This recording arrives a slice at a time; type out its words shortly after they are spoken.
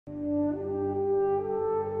Hello,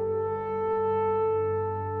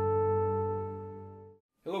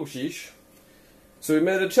 shishx. So you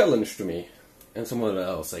made a challenge to me, and someone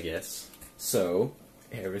else, I guess. So,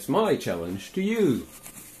 here is my challenge to you.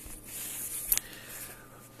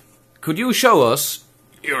 Could you show us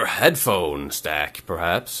your headphone stack,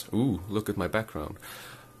 perhaps? Ooh, look at my background.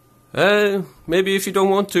 Maybe if you don't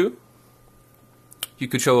want to, you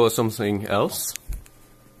could show us something else.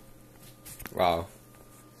 Wow.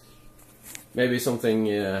 Maybe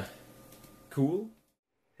something cool?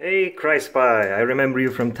 Hey CrySpy, I remember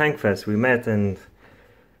you from Tankfest, we met and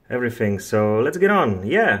everything, so let's get on.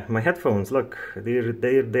 Yeah, my headphones, look,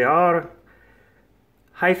 they are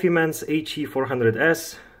HiFiMan's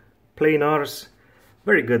HE400S, planars,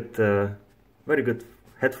 very good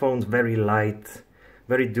headphones, very light,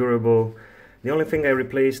 very durable. The only thing I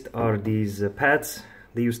replaced are these pads.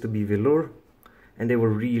 They used to be velour and they were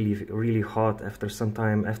really hot after some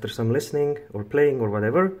time, after some listening or playing or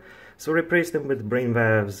whatever. So replace them with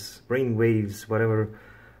brainwaves, whatever,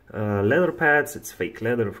 leather pads. It's fake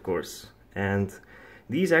leather, of course. And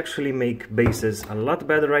these actually make basses a lot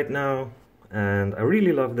better right now. And I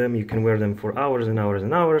really love them. You can wear them for hours and hours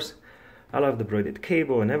and hours. I love the braided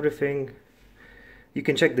cable and everything. You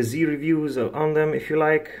can check the Z reviews on them if you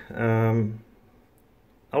like.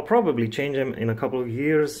 I'll probably change them in a couple of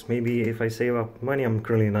years. Maybe if I save up money. I'm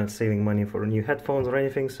currently not saving money for new headphones or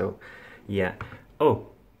anything. So yeah. Oh.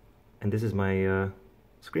 And this is my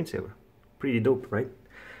screensaver. Pretty dope, right?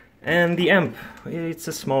 And the amp, it's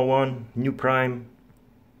a small one, New Prime.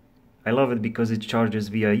 I love it because it charges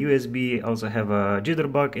via USB. I also have a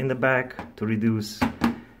jitterbug in the back to reduce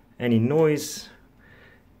any noise.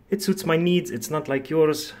 It suits my needs, it's not like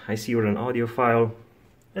yours. I see you're an audiophile.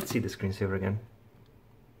 Let's see the screensaver again.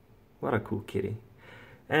 What a cool kitty.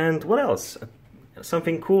 And what else?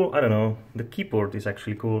 Something cool, I don't know. The keyboard is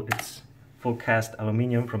actually cool. It's full cast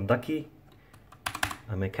aluminium from Ducky,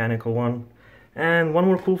 a mechanical one. And one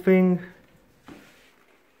more cool thing,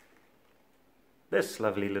 this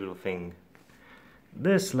lovely little thing.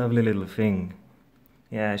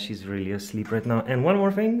 Yeah, she's really asleep right now. And one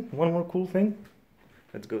more thing, one more cool thing.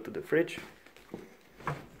 Let's go to the fridge.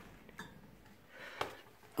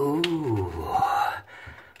 Ooh,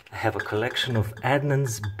 I have a collection of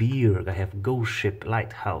Adnan's beer. I have Ghost Ship,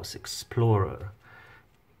 Lighthouse, Explorer,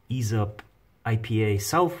 Ease Up, IPA,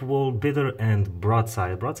 South Wall, Bitter, and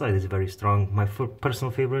Broadside. Broadside is very strong. My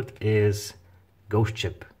personal favorite is Ghost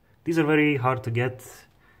Ship. These are very hard to get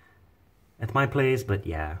at my place, but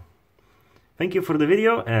yeah. Thank you for the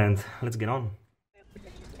video, and let's get on.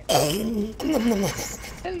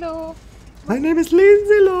 Hello. My name is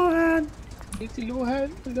Lindsay Lohan. Lindsay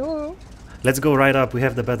Lohan, hello. Let's go right up. We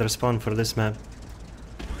have the better spawn for this map.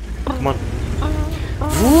 Come on.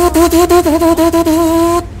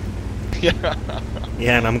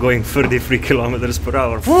 Yeah, and I'm going 33 kilometers per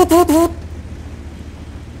hour.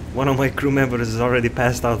 One of my crew members is already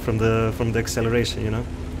passed out from the acceleration, you know.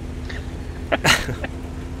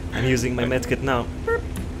 I'm using my medkit now.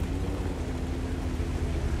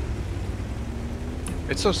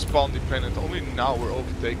 It's so spawn dependent. Only now we're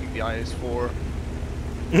overtaking the IS4.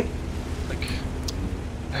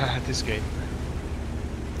 Like this game.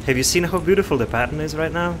 Have you seen how beautiful the pattern is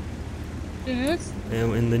right now? Yes.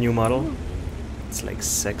 In the new model? It's like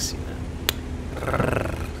sexy, man.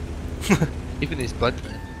 Even his butt.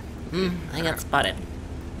 I got spotted.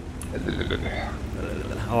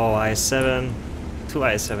 Oh, IS7. 2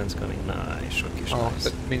 IS7s coming. Nice, shockish, Oh, nice.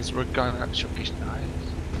 that means we're gonna showcase nice.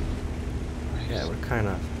 Yeah, we're kind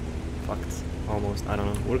of fucked. Almost. I don't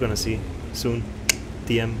know. We're gonna see soon.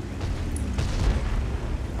 TM.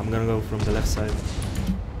 I'm gonna go from the left side.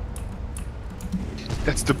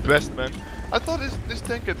 That's the best, man. I thought this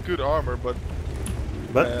tank had good armor, but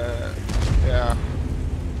yeah,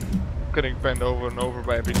 getting bent over and over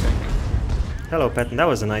by every tank. Hello, Patton. That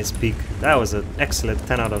was a nice peek. That was an excellent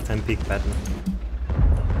 10 out of 10 peek, Patton.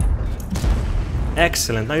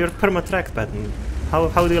 Excellent. Now you're perma-tracked, Patton. How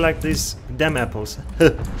do you like these damn apples?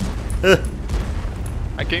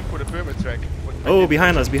 I came for the permit track. Oh,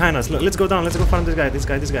 behind us. Look, let's go down. Let's go find this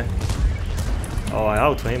guy. Oh, I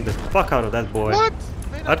out-aimed the fuck out of that boy. What?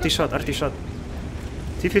 RT shot.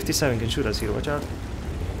 T-57 can shoot us here, watch out.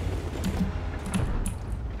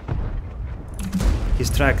 He's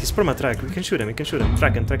tracked, he's perma-tracked. We can shoot him.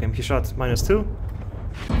 Track him. He shot -2.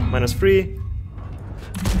 -3.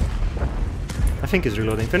 I think he's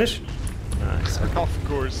reloading. Finish? Nice. Okay. Of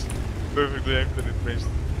course. Perfectly aimed and it missed.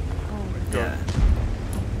 Oh my god. Yeah.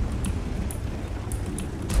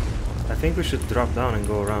 I think we should drop down and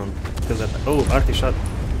go around. Because oh, RT shot.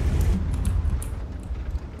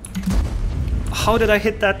 How did I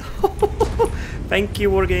hit that? Thank you,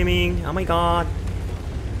 Wargaming. Oh my god.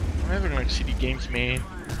 I'm having like shitty games, man.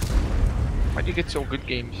 Why do you get so good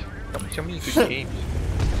games? So many good games.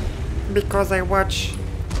 Because I watch.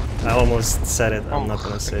 I almost said it. I'm not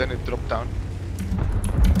gonna say And then it. it dropped down.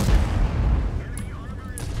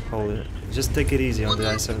 Hold it. Just take it easy on the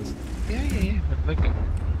i7s. Yeah. But like,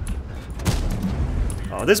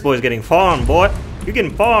 Oh, this boy's getting farmed, boy. You're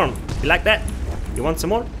getting farmed. You like that? You want some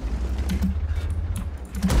more?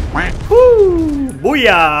 Woo!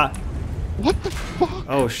 Booyah! what the fuck?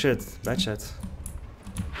 Oh shit, bad shot.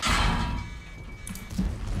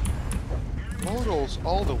 Low rolls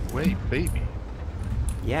all the way, baby.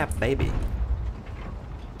 Yeah, baby.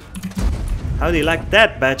 How do you like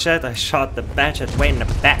that, bad shot? I shot the bad shot way in the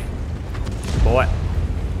back. Boy.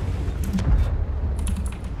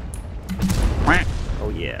 Oh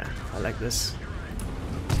yeah, I like this.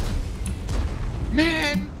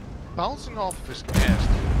 Man! Bouncing off of his ass,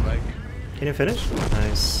 dude. Like, Can you finish?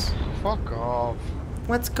 Nice. fuck off.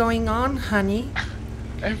 What's going on, honey?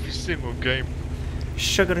 Every single game.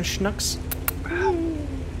 Sugar and schnooks?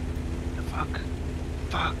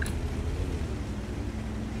 Fuck.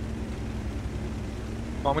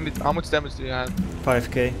 How much damage do you have?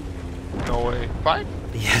 5k. No way. 5?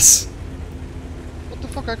 Yes. What the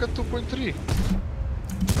fuck? I got 2.3.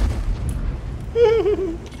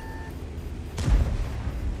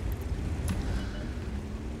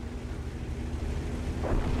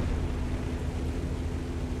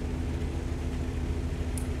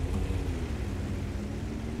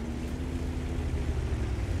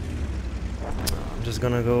 I'm just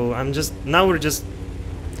gonna go. Now we're just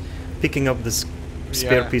picking up the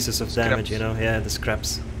spare Yeah, pieces of damage, you scraps. know? Yeah, the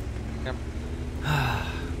scraps. Yep.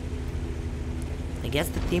 I guess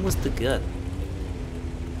the team was too good.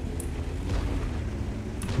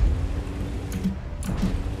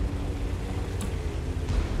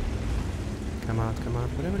 Come out,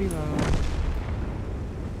 whatever you are.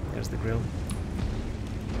 There's the grill.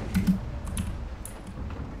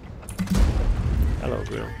 Hello,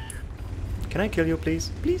 grill. Can I kill you,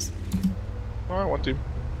 please? Please? Oh, I want to.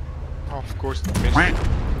 Oh, of course, I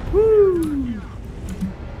missed. Woo!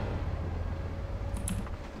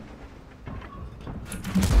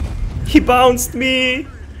 He bounced me!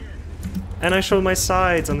 And I showed my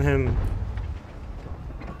sides on him.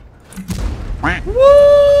 What?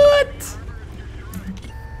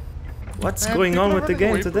 What's Man, going people on are with the running game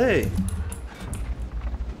away from today?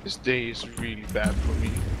 This day is really bad for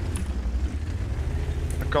me.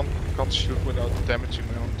 I can't shoot without damaging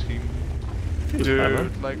my own team. Feels bad, huh?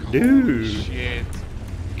 Dude, like holy Dude. shit.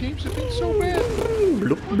 Games have been so bad.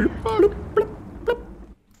 Bloop, bloop, bloop, bloop, bloop.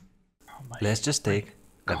 Oh my Let's just take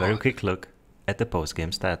a very God. quick look at the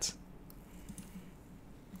post-game stats.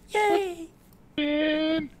 Yay!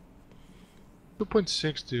 man.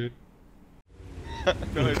 2.6, dude.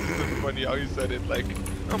 No, it's so funny how you said it. Like,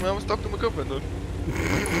 oh man, I was talking to my girlfriend, dude.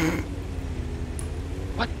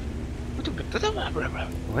 What?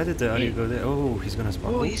 Why did the audio go there? Oh, he's gonna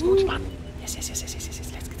spawn. Oh, he's going to spawn. Yes,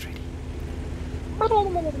 let's get ready.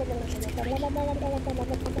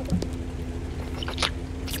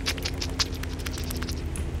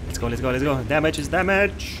 Let's go. Damage is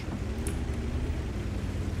damage!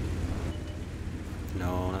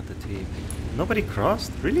 No, not the team. Nobody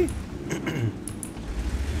crossed? Really?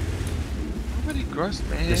 Nobody crossed,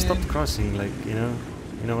 man. They stopped crossing, like, you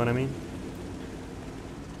know what I mean?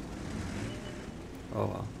 Oh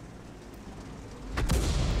wow.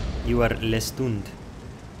 You are lestuned.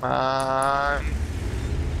 Man.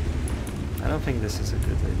 I don't think this is a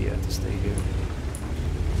good idea to stay here.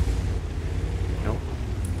 No.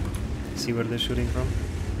 See where they're shooting from?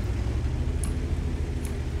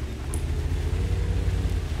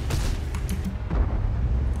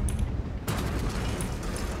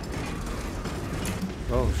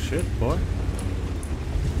 Oh shit, boy.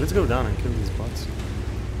 Let's go down and kill these bots.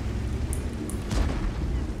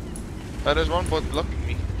 There's one bot blocking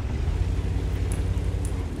me.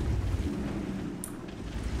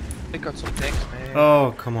 They got some tanks, man.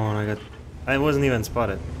 Oh, come on, I wasn't even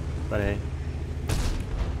spotted. But hey.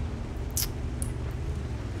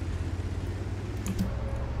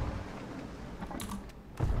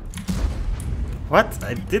 What?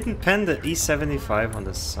 I didn't pen the E75 on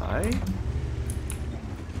the side?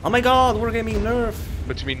 Oh my god, Wargaming nerf!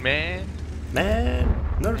 What you mean, man? Man!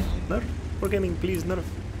 Nerf! Wargaming, please nerf.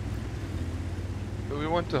 We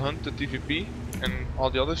want to hunt the TVP and all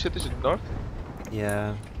the other shit is in the north.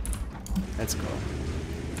 Yeah. Let's go.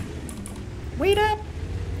 Wait up!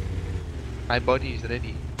 My body is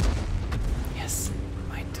ready. Yes,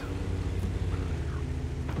 mine too.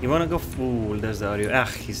 You wanna go fool? There's the audio. Ah,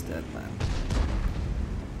 he's dead, man.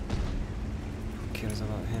 cares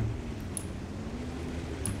about him?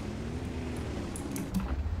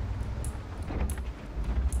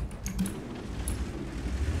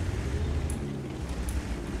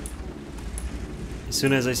 As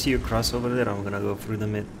soon as I see you cross over there, I'm gonna go through the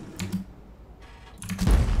mid.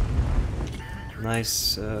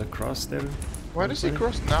 Nice cross there. Why does he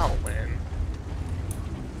cross now, man?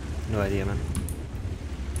 No idea, man.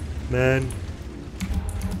 Man.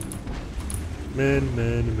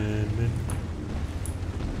 Man.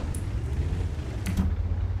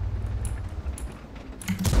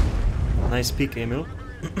 Nice peek, Emil.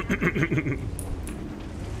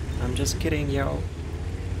 I'm just kidding, yo.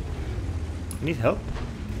 Need help?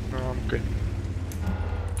 No, I'm good.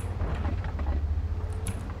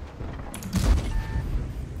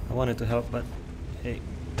 I wanted to help, but hey.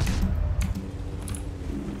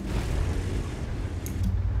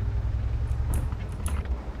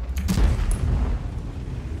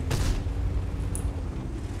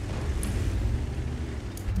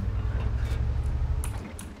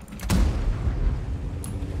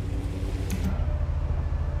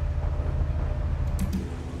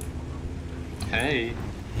 Hey.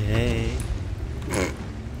 Hey.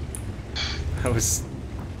 I was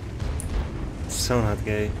so not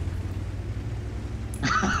gay.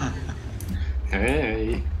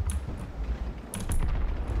 Hey.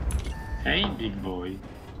 Hey, big boy.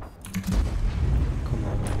 Come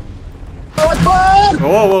on.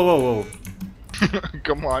 Whoa.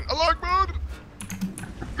 Come on, Allah Akbar!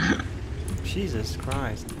 Jesus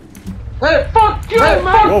Christ. Hey, fuck you,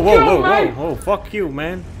 man! Whoa, fuck you,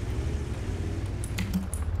 man.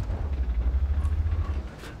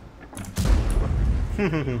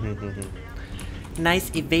 Nice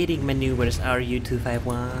evading maneuvers,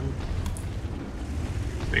 RU-251.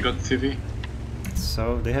 We got TV.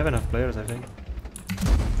 So, they have enough players, I think.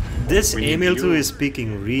 This We need Emil too you. is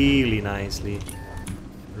speaking really nicely.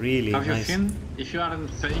 Really Have you nice. seen? If you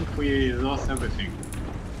aren't saying, we lost everything.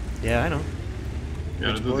 Yeah, I know. We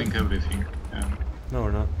are Which boy? losing everything. Yeah. No,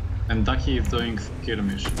 we're not. And Ducky is doing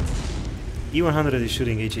skirmish. E100 is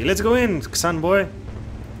shooting HE. Let's go in, son boy.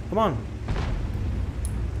 Come on.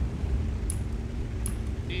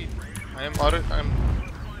 I'm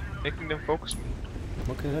making them focus me.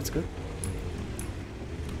 Okay, that's good.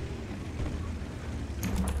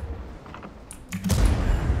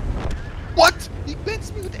 What? He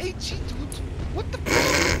bends me with HE, dude. What the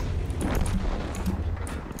fuck?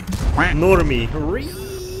 Normie.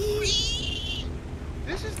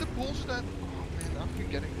 This is the bullshit that... Oh man, I've been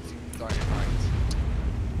getting this entire night.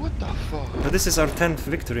 What the fuck? But this is our 10th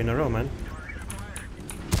victory in a row, man.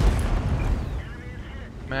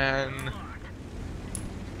 Man.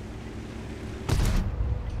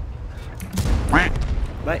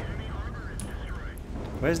 Bye.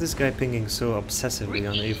 Why is this guy pinging so obsessively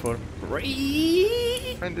on A4?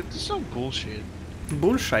 Man, this is so bullshit.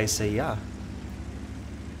 Bullscheiße, yeah.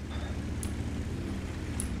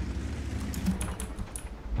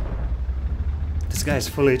 This guy is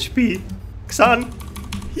full HP. Xan!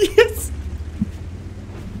 Yes!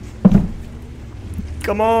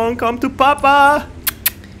 Come on, come to Papa!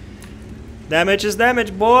 Damage is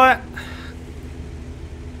damage, boy!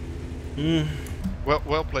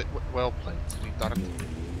 Well played, retard.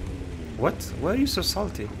 What? Why are you so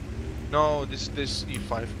salty? No, this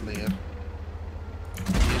E5 player.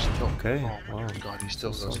 He is no. Okay, Oh my wow. god, he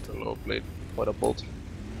still So goes salty. to low blade. What a bolt.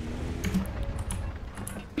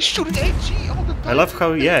 He's shooting HE all the time. I love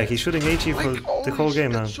how, yeah, he's shooting HE Like, for the holy whole shit,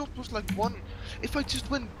 game that now. shot was like one. If I just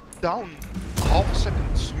went down half a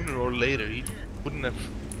second sooner or later, he wouldn't have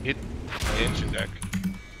hit my engine deck.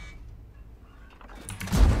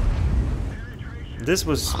 This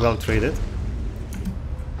was well traded.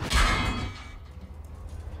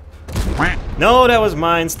 No, that was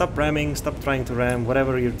mine. Stop ramming. Stop trying to ram.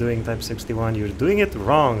 Whatever you're doing, Type 61, you're doing it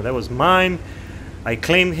wrong. That was mine. I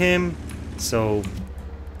claimed him. So,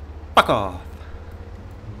 fuck off,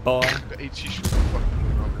 boy. The HE should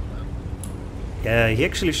fucking rocket, man. Yeah, he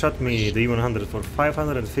actually shot me the E100 for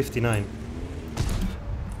 559.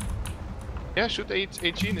 Yeah, shoot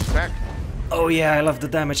HE in his back. Oh yeah, I love the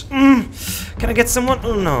damage. Can I get someone?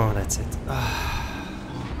 Oh no, that's it.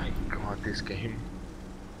 Oh my god, this game.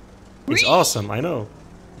 It's awesome, I know.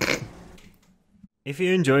 If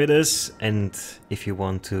you enjoy this, and if you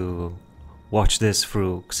want to watch this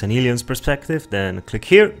through Xaneleon's perspective, then click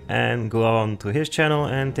here and go on to his channel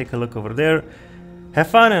and take a look over there. Have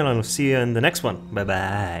fun, and I'll see you in the next one. Bye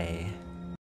bye.